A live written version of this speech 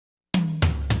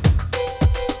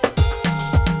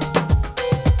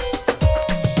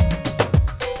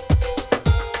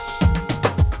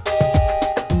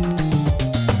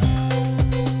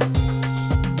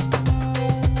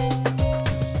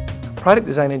Product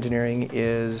design engineering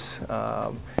is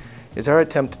our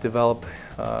attempt to develop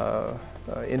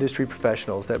industry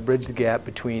professionals that bridge the gap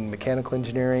between mechanical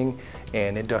engineering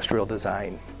and industrial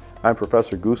design. I'm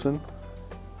Professor Goosen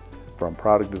from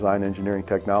Product Design Engineering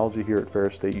Technology here at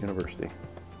Ferris State University.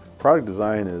 Product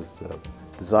design is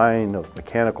design of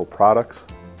mechanical products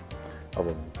of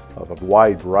a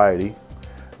wide variety.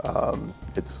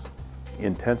 It's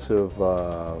intensive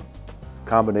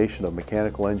combination of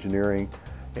mechanical engineering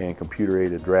and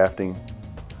computer-aided drafting,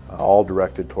 all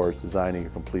directed towards designing a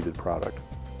completed product.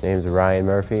 My name is Ryan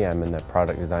Murphy. I'm in the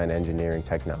Product Design Engineering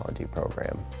Technology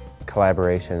program.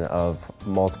 Collaboration of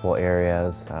multiple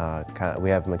areas. We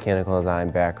have a mechanical design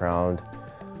background.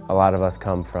 A lot of us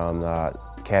come from the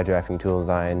CAD drafting tool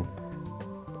design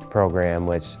program,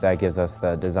 which that gives us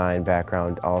the design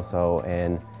background also,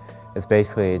 and it's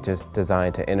basically just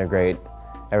designed to integrate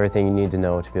everything you need to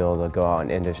know to be able to go out in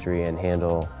industry and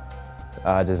handle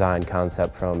design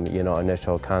concept from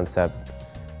initial concept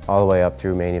all the way up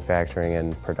through manufacturing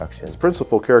and production. Its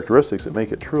principal characteristics that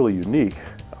make it truly unique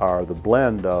are the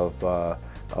blend of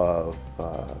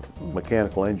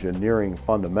mechanical engineering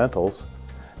fundamentals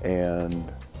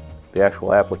and the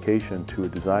actual application to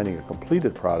designing a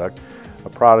completed product, a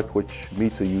product which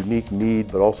meets a unique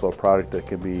need, but also a product that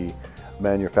can be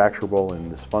manufacturable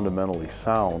and is fundamentally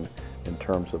sound in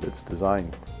terms of its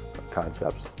design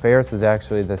concepts. Ferris is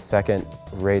actually the second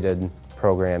rated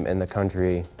program in the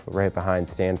country, right behind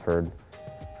Stanford.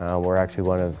 We're actually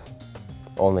one of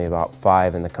only about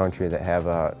 5 in the country that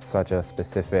have such a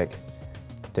specific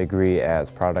degree as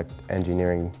product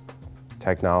engineering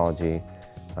technology.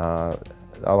 A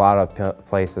lot of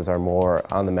places are more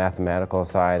on the mathematical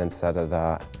side instead of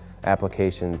the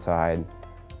application side,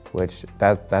 which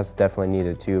that's definitely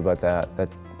needed too, but the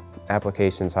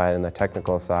application side and the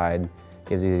technical side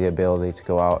gives you the ability to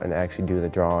go out and actually do the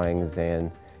drawings and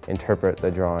interpret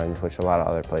the drawings, which a lot of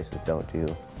other places don't do.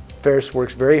 Ferris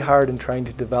works very hard in trying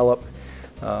to develop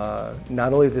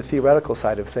not only the theoretical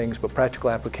side of things, but practical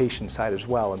application side as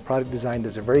well. And product design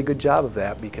does a very good job of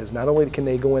that, because not only can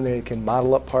they go in there and can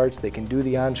model up parts, they can do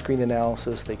the on-screen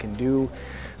analysis, they can do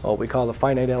what we call the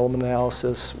finite element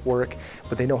analysis work,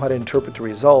 but they know how to interpret the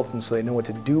results, and so they know what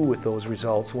to do with those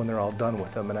results when they're all done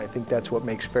with them. And I think that's what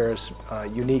makes Ferris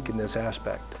unique in this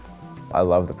aspect. I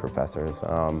love the professors.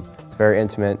 It's very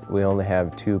intimate. We only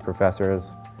have 2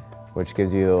 professors, which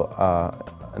gives you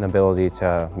an ability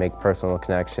to make personal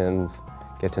connections,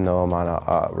 get to know them on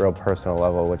a real personal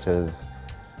level, which is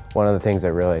one of the things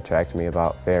that really attracted me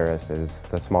about Ferris, is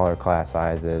the smaller class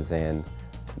sizes and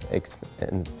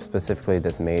specifically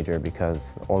this major,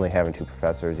 because only having 2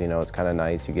 professors, it's kind of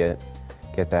nice. You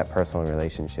get that personal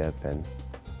relationship.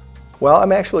 Well,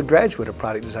 I'm actually a graduate of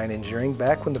product design engineering.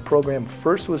 Back when the program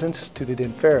first was instituted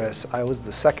in Ferris, I was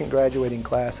the second graduating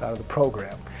class out of the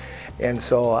program. And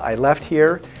so I left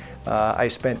here. I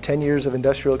spent 10 years of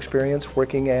industrial experience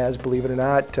working as, believe it or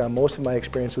not, most of my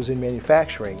experience was in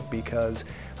manufacturing, because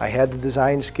I had the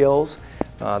design skills.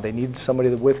 They needed somebody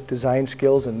with design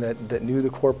skills and that knew the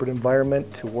corporate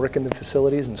environment to work in the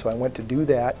facilities, and so I went to do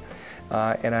that.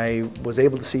 And I was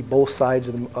able to see both sides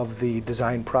of the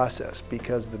design process,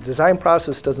 because the design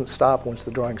process doesn't stop once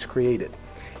the drawing's created.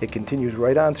 It continues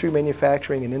right on through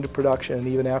manufacturing and into production, and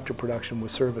even after production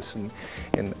with service.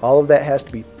 And all of that has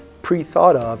to be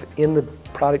pre-thought of in the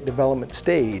product development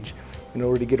stage in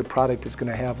order to get a product that's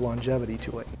going to have longevity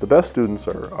to it. The best students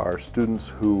are students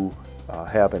who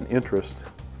have an interest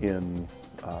in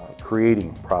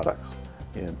creating products,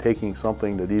 in taking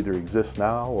something that either exists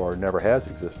now or never has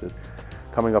existed,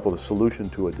 coming up with a solution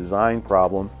to a design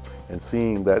problem, and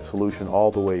seeing that solution all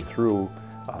the way through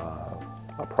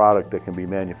a product that can be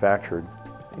manufactured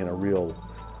in a real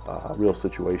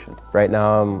situation. Right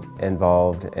now I'm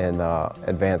involved in the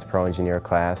Advanced Pro Engineer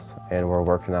class, and we're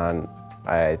working on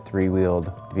a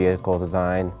 3-wheeled vehicle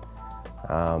design.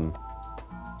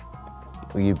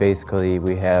 We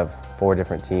have 4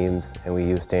 different teams, and we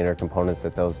use standard components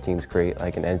that those teams create,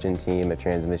 like an engine team, a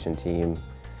transmission team,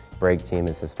 brake team,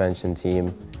 and suspension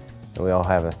team. And we all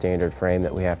have a standard frame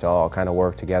that we have to all kind of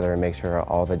work together and make sure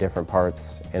all the different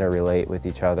parts interrelate with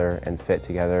each other and fit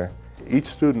together. Each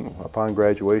student, upon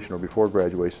graduation or before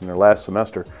graduation, their last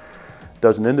semester,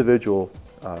 does an individual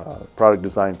product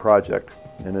design project.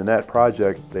 And in that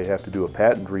project, they have to do a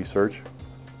patent research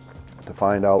to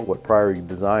find out what prior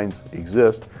designs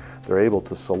exist. They're able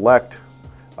to select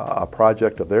a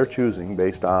project of their choosing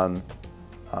based on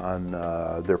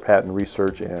their patent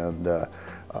research and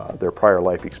their prior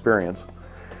life experience.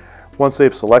 Once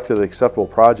they've selected an acceptable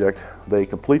project, they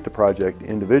complete the project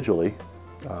individually,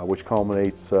 which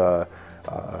culminates a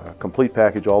complete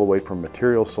package all the way from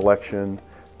material selection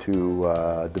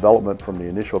to development from the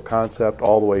initial concept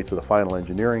all the way to the final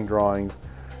engineering drawings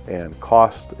and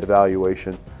cost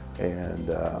evaluation and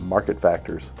market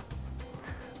factors.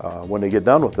 When they get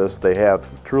done with this, they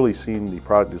have truly seen the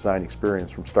product design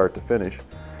experience from start to finish,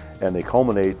 and they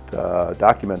culminate,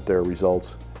 document their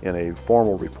results in a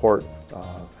formal report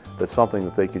that's something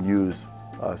that they can use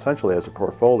essentially as a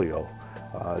portfolio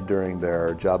during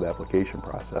their job application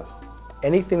process.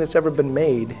 Anything that's ever been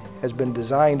made has been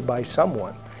designed by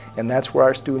someone, and that's where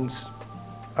our students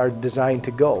are designed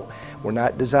to go. We're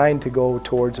not designed to go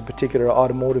towards a particular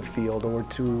automotive field or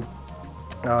to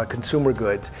consumer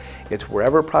goods. It's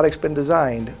wherever a product's been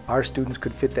designed, our students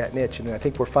could fit that niche. And I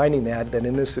think we're finding that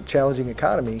in this challenging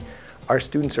economy, our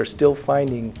students are still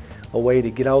finding a way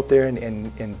to get out there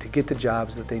and to get the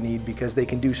jobs that they need, because they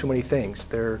can do so many things.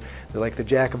 They're like the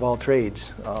jack of all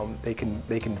trades. They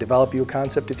can develop you a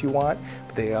concept if you want,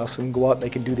 but they also can go out and they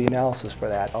can do the analysis for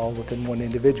that all within one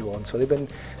individual. And so they've been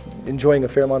enjoying a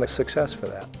fair amount of success for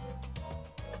that.